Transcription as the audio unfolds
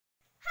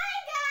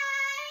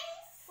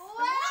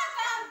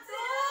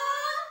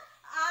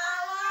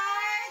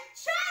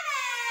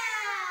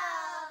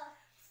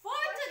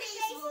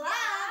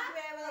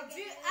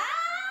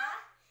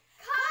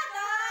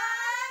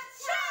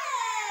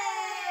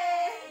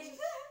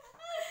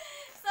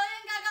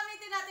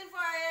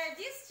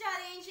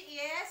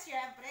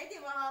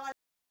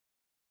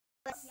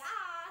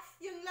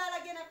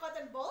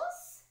cotton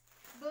balls,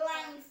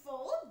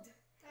 blindfold,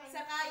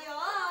 saka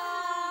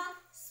yung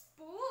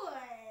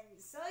spoon.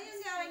 So,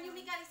 yung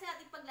mechanics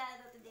natin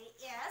paglalaro today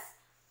is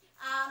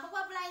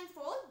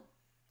magpa-blindfold.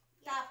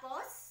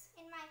 Tapos,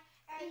 in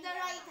the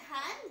right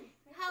hand,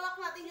 hawak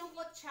natin yung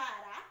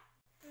kutsara.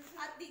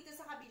 At dito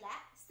sa kabila,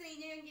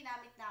 strainer yung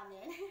ginamit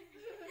namin.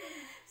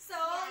 So,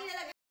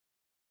 ilalagay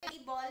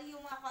i-ball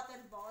yung mga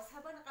cotton balls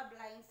habang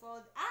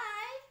naka-blindfold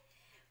ay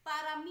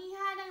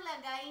paramihan ng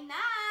lagay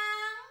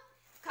ng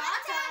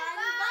cotton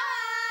balls!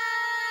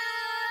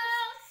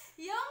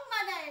 Yung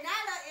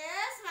mananalo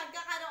is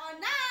magkakaroon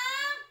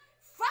ng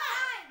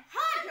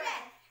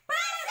 500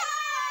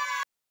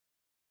 pesos!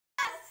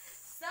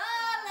 So,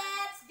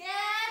 let's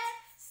get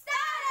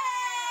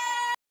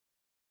started!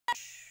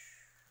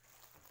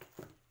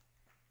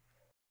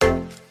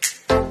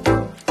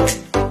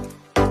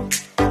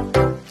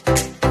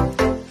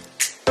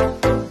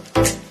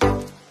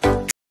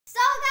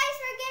 So guys,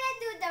 we're gonna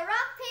do the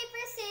rock,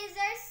 paper,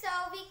 scissors so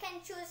we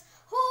can choose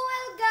who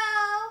will go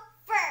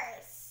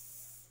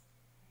first.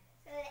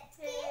 So let's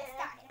get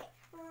started.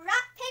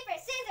 Rock, paper,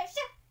 scissors,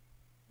 shoot!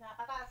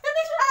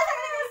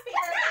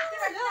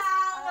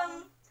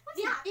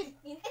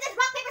 It is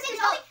rock, paper,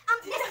 scissors, only.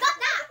 This is not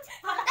that.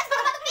 Let's go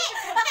to the pin.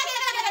 Okay.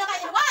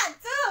 1,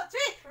 2,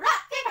 3.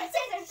 Rock, paper,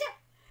 scissors, shoot.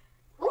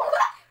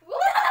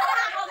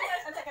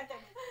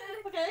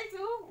 Okay,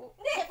 so...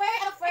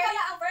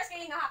 Ang first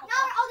kayo nakakot. No,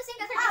 we're all the same.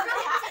 That's rock,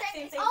 paper,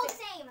 scissors. It's all the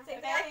same.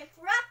 Okay.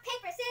 Rock,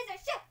 paper,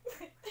 scissors, shoot.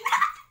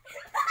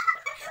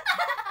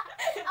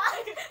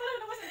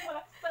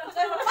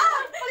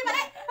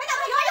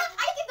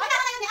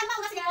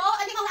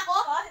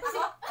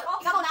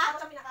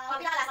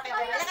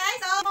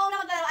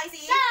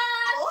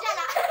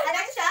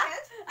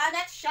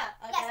 Next shot.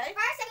 Okay? Yes,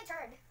 first, second,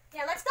 third.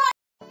 Yeah, let's start!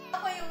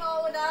 Ako yung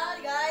mauna,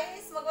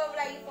 guys.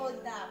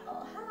 Magwa-blindfold na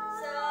ako.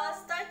 So,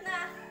 start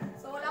na.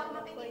 So, wala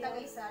akong makikita,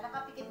 guys, ha.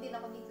 Nakapikit din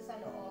ako dito sa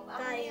loob.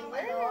 Ako yung,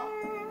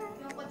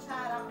 yung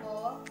kutsara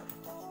ko.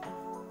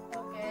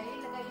 Okay,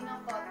 lagay yun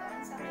ng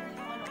cotton. Sa akin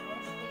yung ko,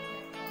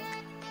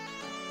 strainer ko.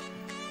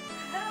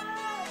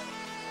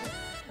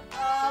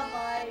 Oh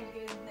my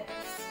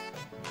goodness.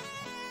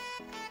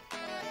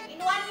 Okay. In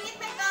 1 minute,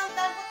 may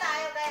countdown po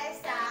tayo, guys,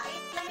 ha.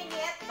 In 1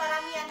 minute,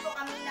 paramihan po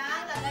kami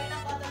ng lagay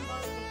ng cotton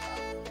balls dito.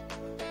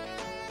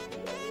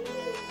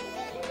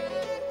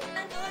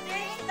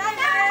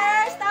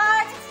 Timer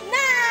starts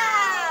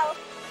now!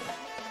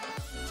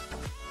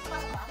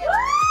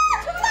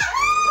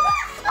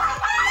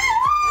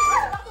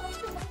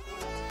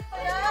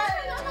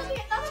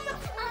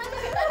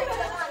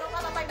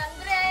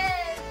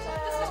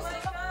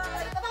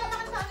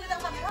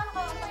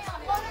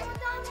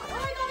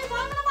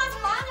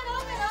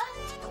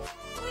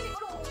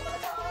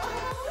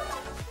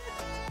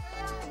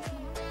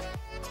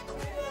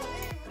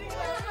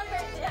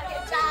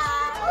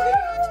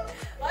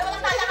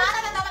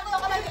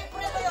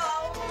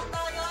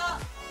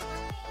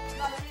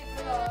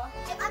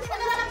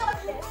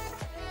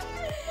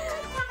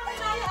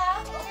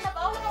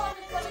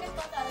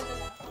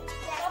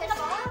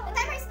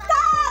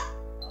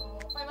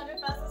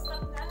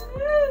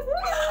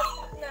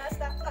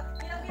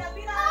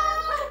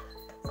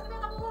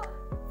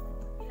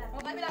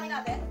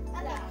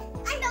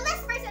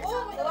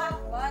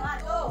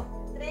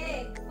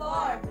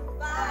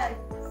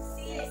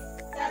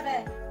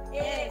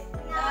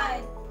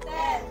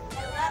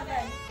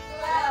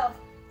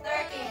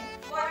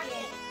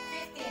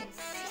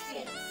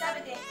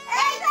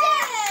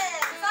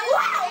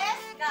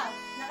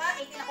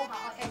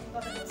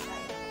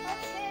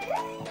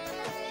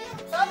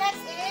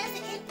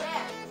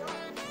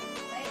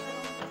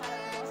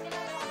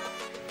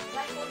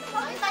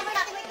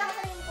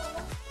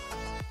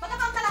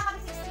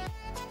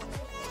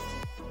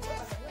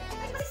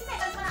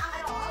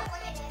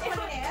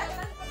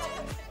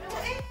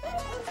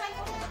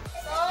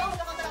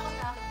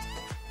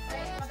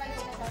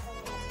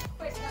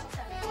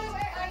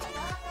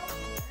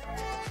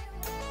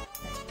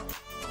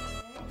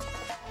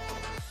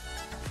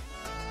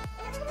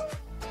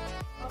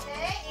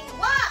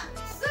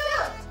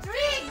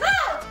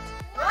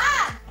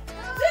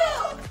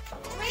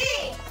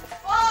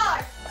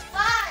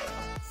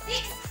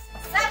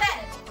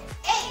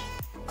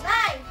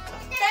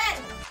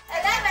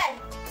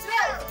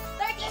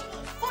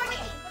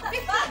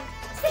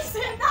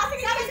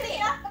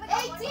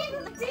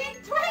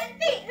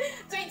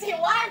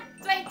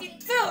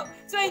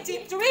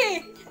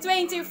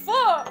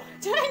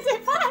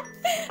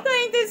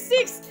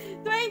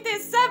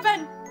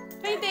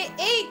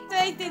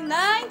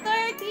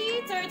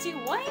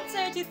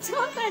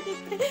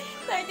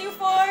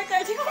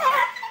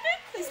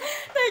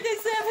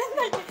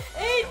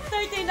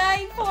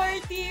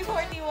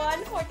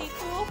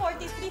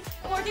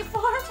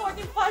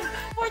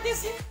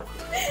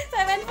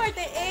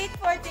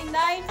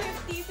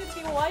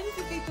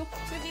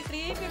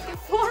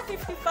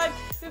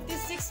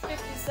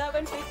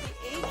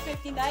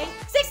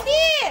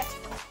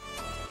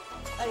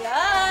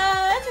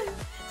 Ayan!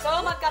 So,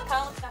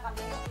 magka-count na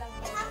kami.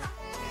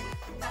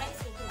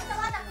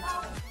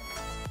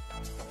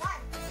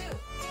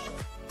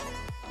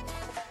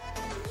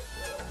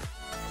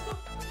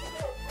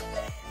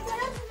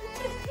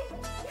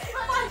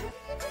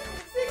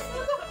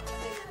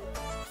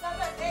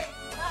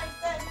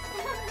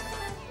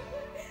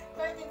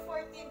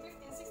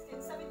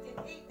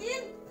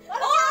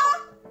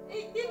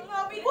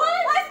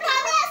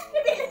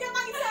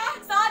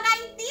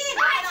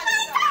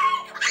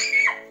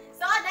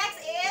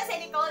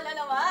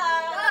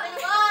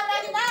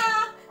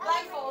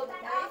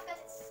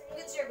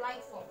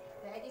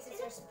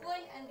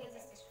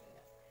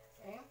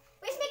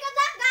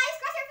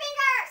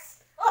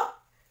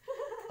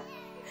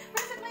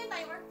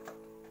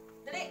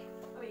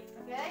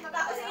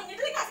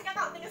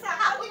 Tingnan sa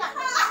ako na.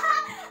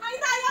 Ang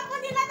daya po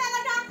nila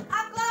talaga.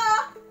 Ako.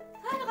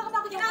 Ay,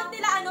 nakakapagod yung count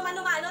nila.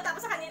 Ano,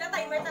 tapos sa kanila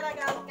timer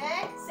talaga.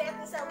 Okay? Set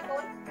ng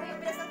cellphone. Ay, yung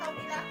bilas ng count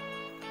nila.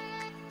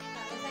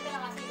 Saan ka na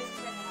kasi yung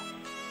susunod na natin?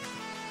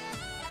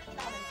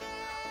 Nakikita ka ba niya?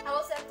 I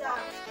will set the...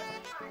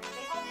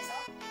 Okay, hold this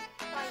up.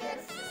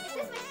 Yes. Is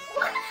this my...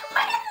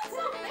 Why is it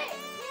so big?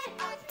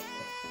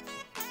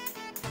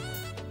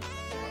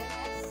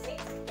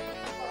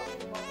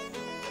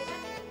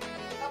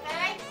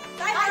 Okay?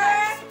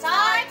 Timer!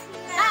 Start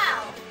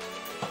now!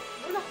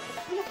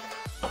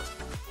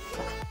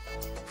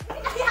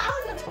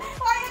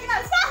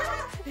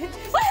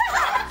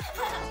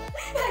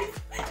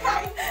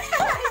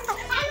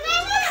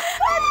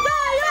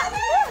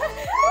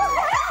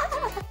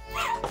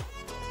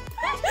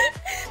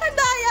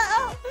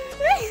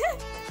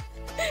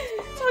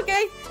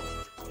 Okay.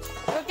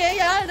 Okay,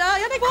 yan.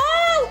 Yan.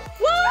 Wow!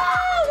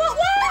 Wow! Wow!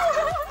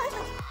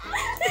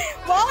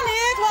 Wow,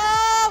 ulit!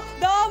 Wow!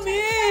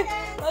 Dami!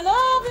 Alo,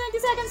 20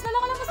 seconds na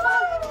lang.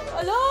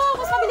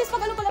 Mas mabilis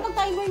pag ano pala pag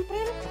timer,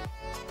 friend.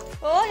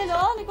 Oh, yan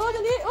o. Nico,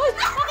 dali. Uy!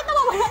 Bakit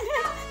nawawala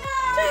niya?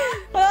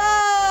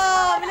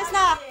 Ah! Bilis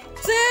na.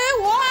 2,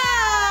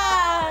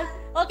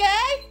 1!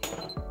 Okay?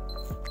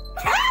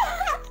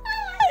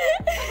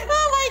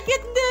 Oh my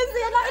goodness!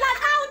 Yan lang.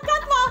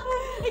 Cut mo!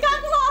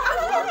 I-count mo!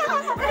 I-count!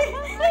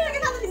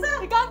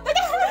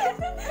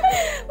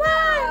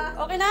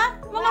 Okay na?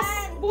 Mga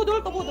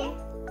budol pa budol.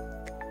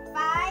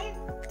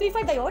 5,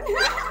 3-5 na yun?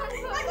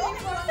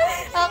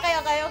 Okay.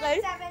 7,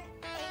 8.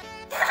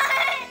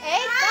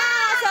 8 na!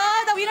 So,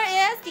 the winner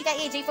is Tita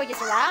AJ for this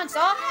round.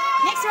 So,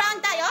 next round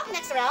tayo.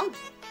 Next round.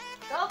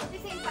 Go, the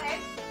same pa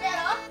rin.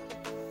 Pero,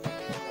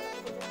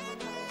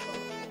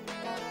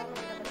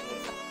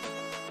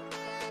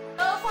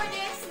 So, for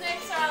this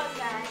next round,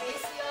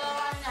 guys, yung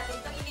ano natin,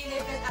 itong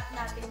i-level up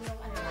natin yung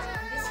ano natin,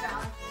 this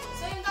round.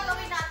 So, yung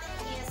gagawin natin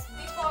is,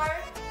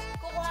 before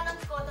kukuha ng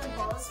cotton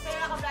balls,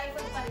 pero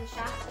naka-blindfold pa rin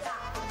siya.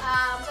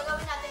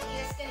 Gagawin natin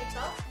is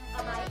ganito,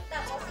 kamay.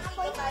 Tapos,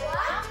 ikot tayo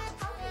ng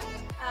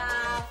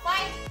 5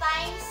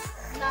 times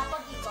na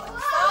pag-ikot.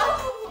 So,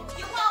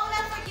 yung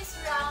maulan for this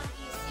round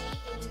is si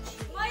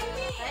AJ.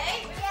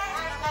 Okay?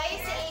 Okay,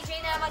 si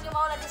AJ na naman yung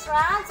maulan this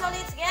round. So,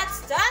 let's get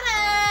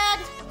started!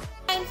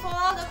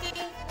 Blindfold.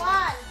 Okay,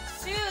 1,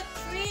 2,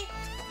 3,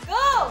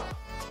 go!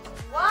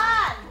 1.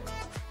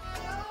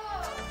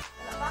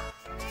 Wala pa?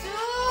 2.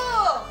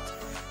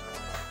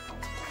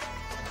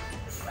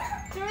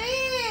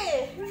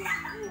 3.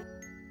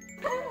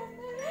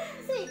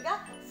 Siga.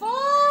 4.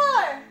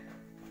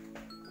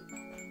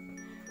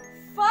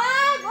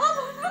 5. Oh!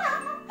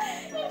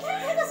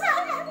 Ito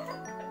sana.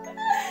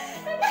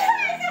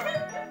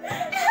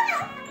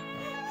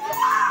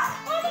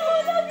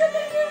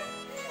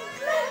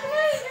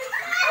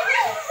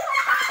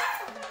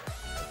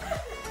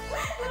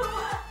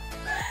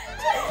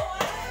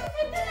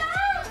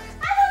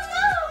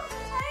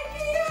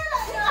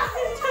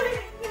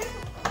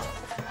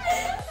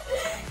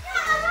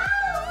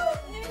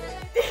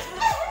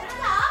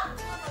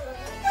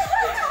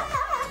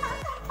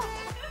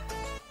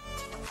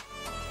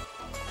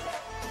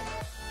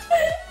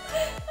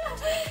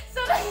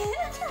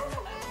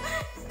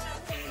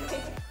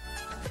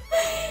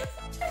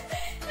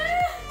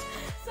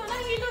 So,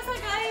 nahilo sa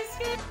guys.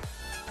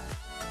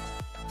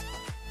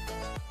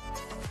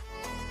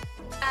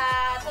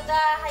 To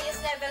the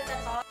highest level na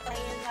to,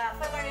 dahil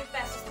 500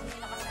 pesos din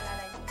yung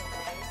nakasalaran dito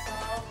guys. So,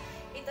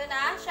 ito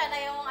na, siya na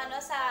yung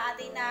ano sa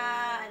ating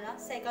na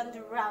second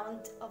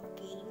round of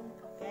game.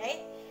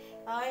 Okay?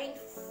 And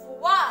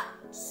 1,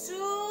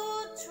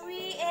 2,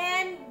 3,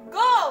 and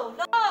go!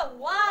 Go!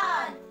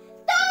 1,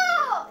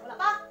 2! Wala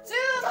pa? 2!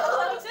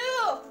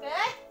 2!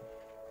 Okay?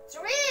 3!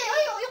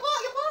 Uy! Yuko!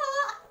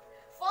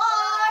 4!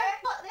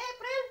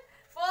 April!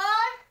 4!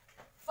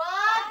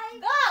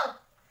 5! Go!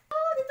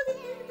 Oh, dito sa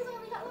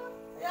kabila.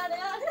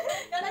 Ayan.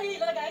 Yan ang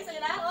hilo guys.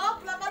 Ayan na. Oh,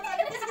 plapa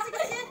tayo.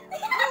 Sige.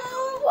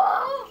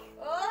 wow!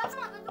 Oh,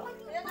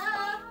 ayan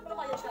na. Ano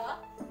kaya siya?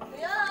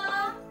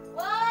 Ayan.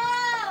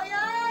 Wow!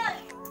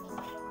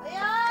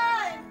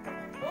 Ayan.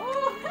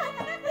 Oh,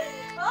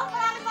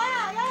 marami pa.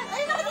 Ayan.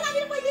 Ay, nakita namin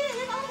yung pwede.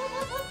 Ayan.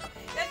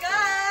 Yan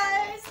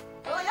guys.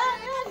 Oh, ayan.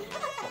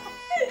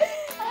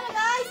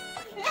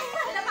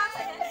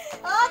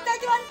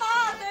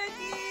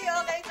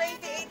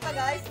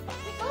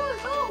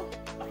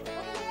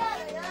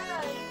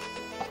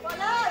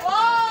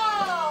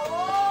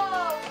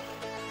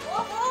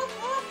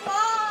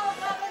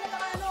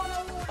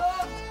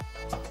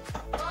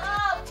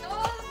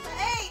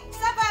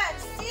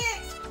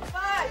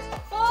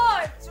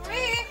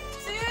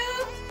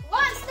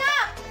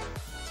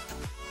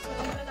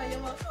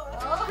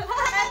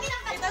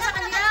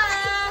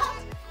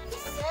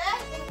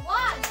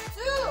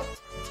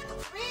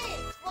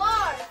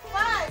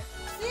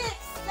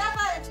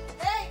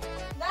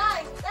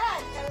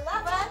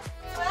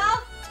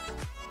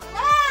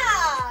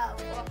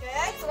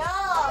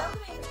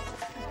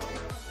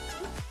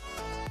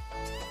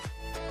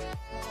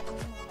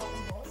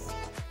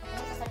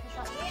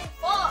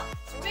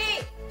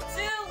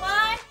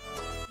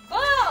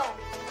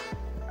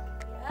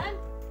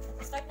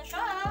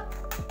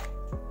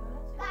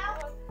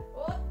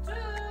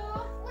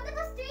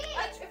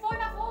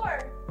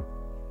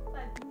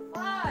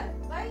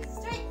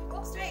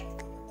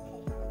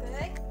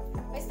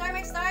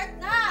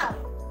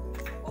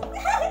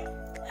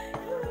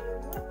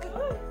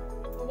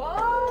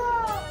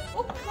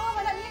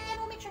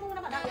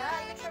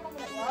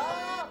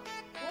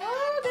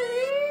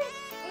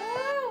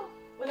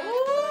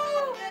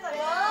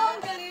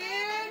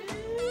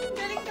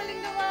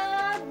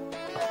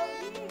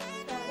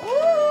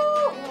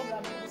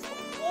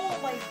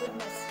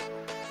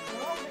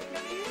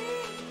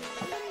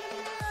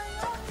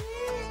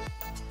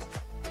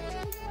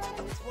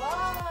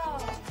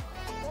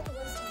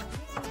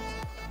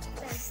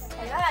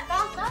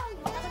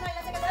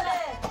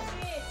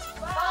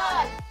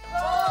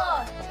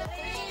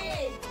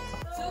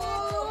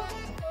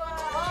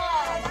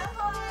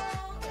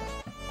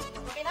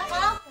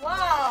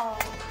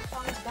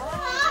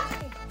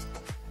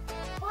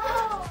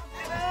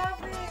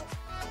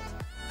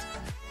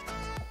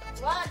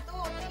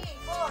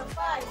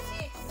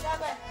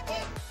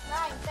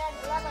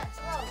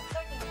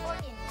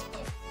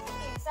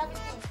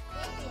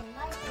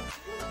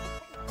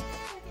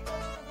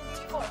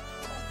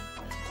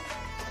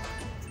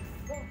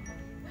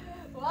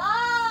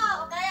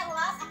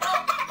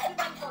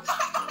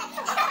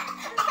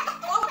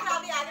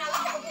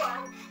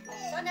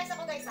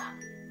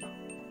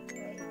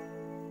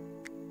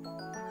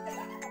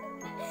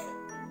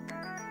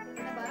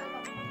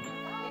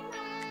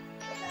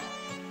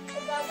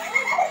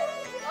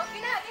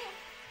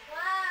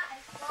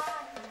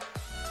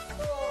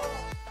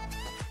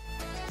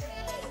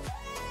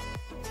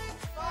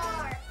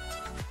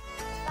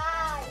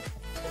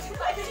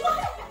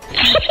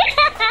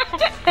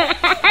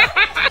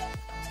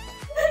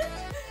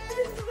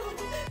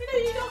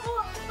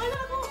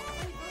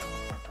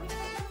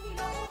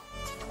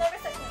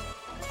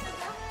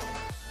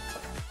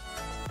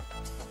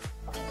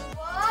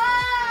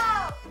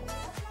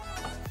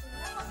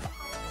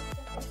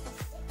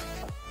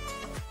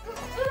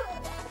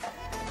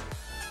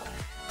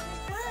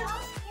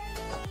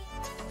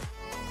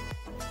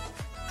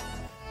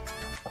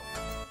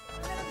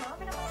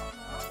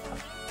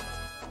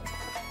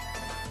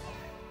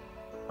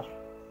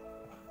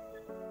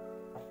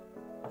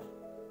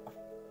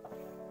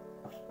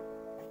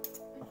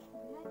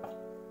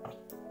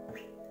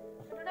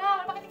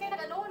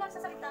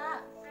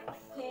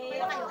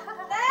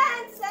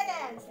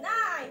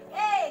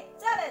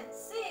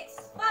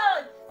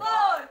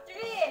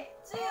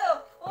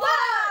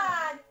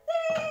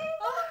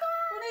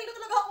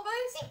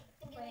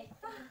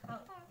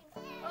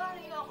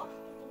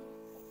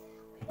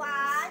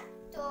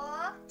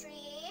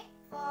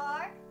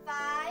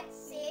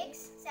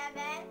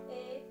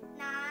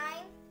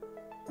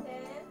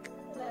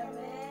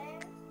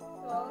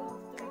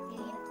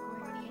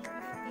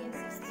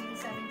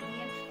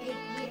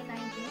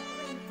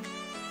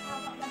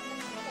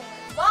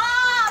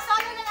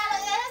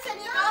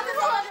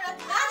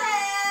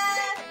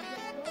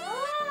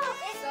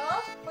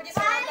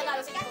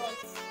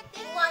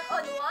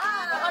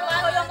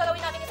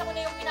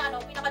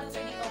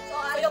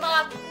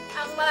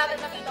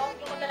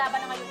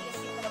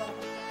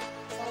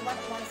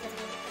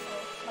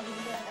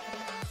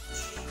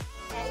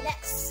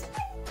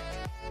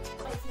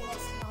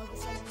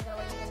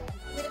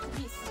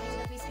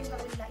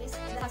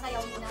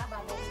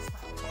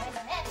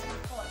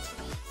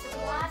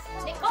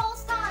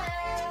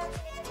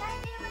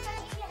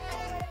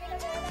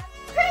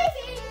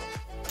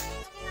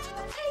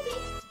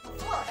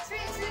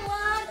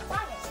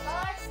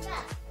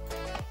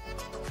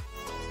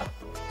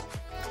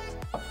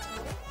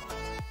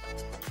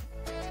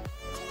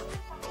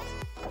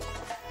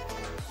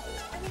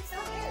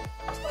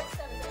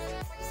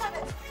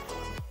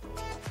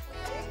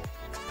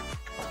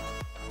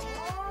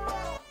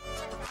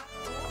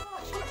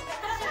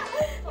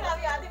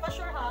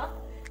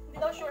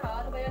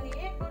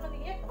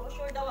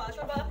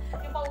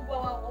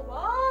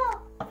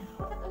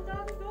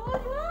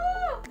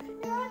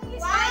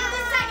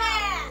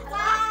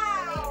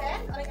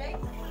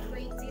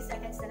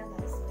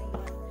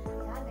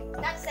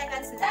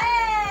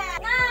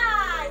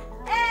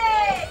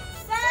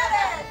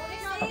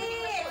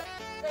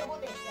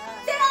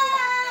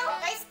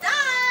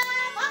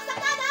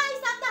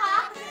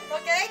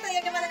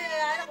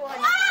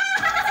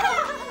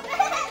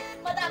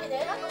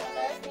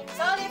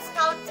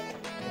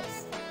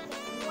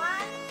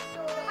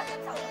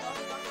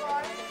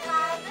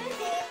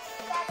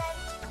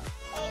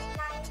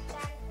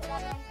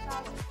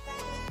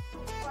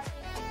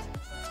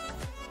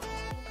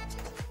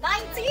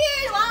 19!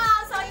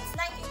 Wow! So, it's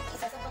 19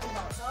 pieces. Ang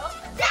pagkabaw. So,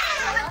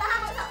 damn!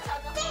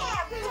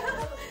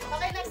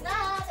 Okay, next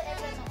na. Sa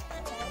Efren na.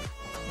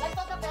 Like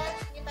to kapit.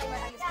 Yung timer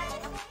ayos na.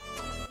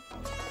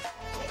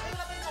 Wait,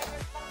 wala pa yung timer.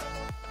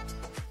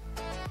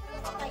 Wala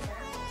pa timer.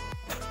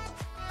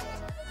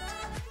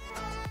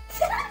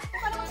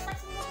 Kung ano mag-start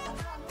sila.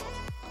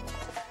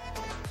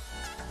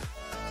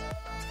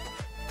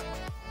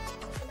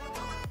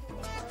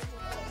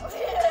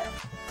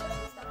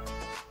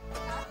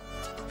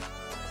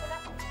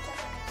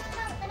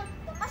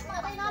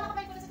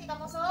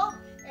 So,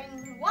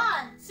 and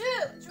 1,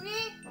 2,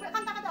 3,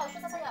 kanta ka daw, siya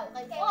sasayaw.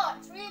 Okay,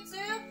 4, 3,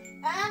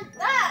 2, and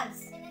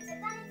dance! And it's a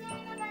tiny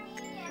thing of money,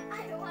 and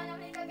I don't wanna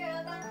make a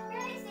girl go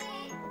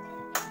crazy.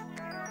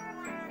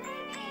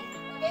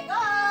 Okay, go!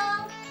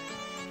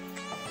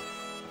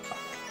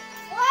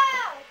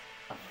 Wow!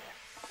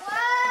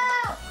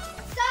 Wow!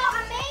 So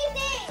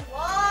amazing!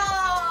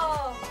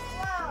 Wow!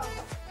 Wow!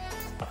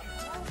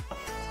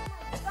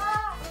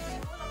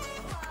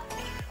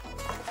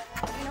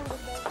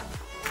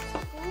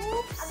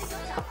 Oops! Are you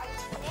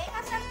today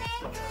or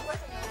something?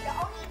 The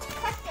only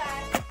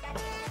question that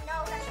you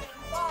know something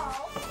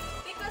false.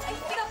 Because I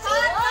took a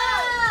cotton!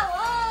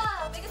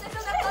 Wow! Because I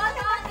took a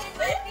cotton in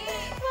my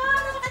feet.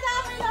 Wow,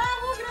 napakadami lang!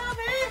 Oh,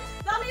 grabe!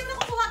 Dami yung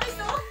nakukuha guys,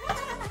 no?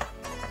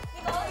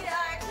 Nicole,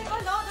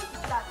 Nicole, no, don't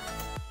do that.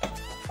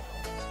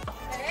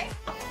 Okay?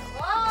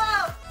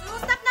 Wow!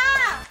 Stop na!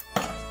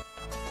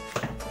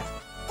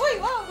 Uy,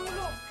 wow,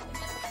 lulo!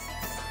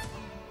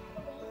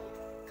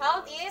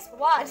 Count is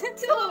 1,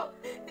 2,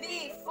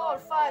 3,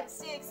 4, 5,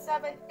 6,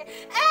 7, 8,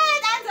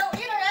 and the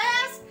winner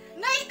is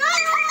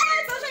Nicole!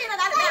 So siya yung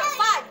nanalo ng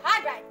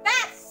 500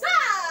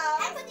 pesos!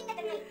 I'm putting it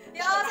in my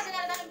Yo, sa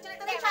nanalo ng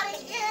today's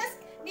challenge is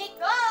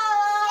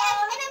Nicole!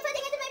 Yes, and I'm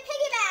putting it in my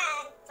piggy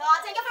bank. So,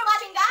 thank you for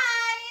watching,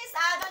 guys!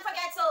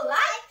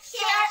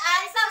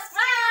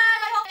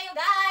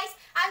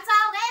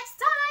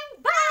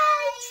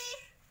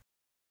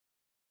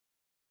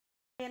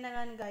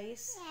 yan,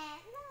 guys.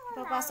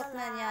 Papasok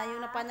na niya,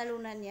 yung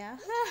napanalunan niya.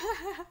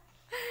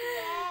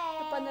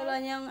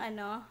 Napanalunan niyang,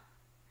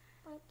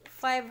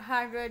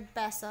 500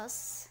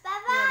 pesos.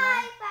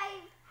 Bye-bye,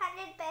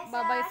 500 pesos.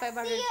 Bye-bye,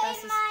 500 See you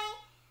pesos. in my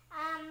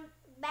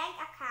bank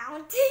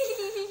account.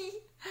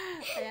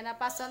 Ayan,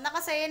 napasok na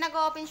kasi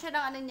nag-open siya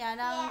ng niya,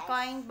 ng Yes.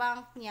 coin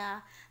bank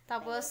niya.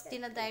 Tapos,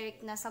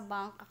 tinadirect na sa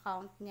bank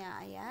account niya.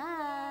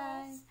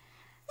 Ayan.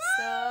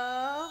 So,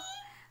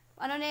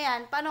 ano na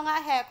yan? Paano nga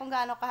kung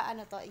gaano ka,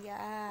 to?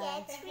 Ayan.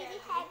 Yeah, it's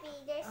really heavy.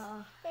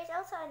 There's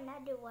also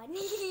another one.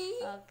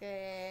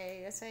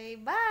 Okay.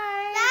 Say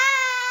bye!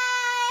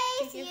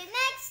 Bye! Thank See you. you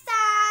next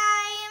time!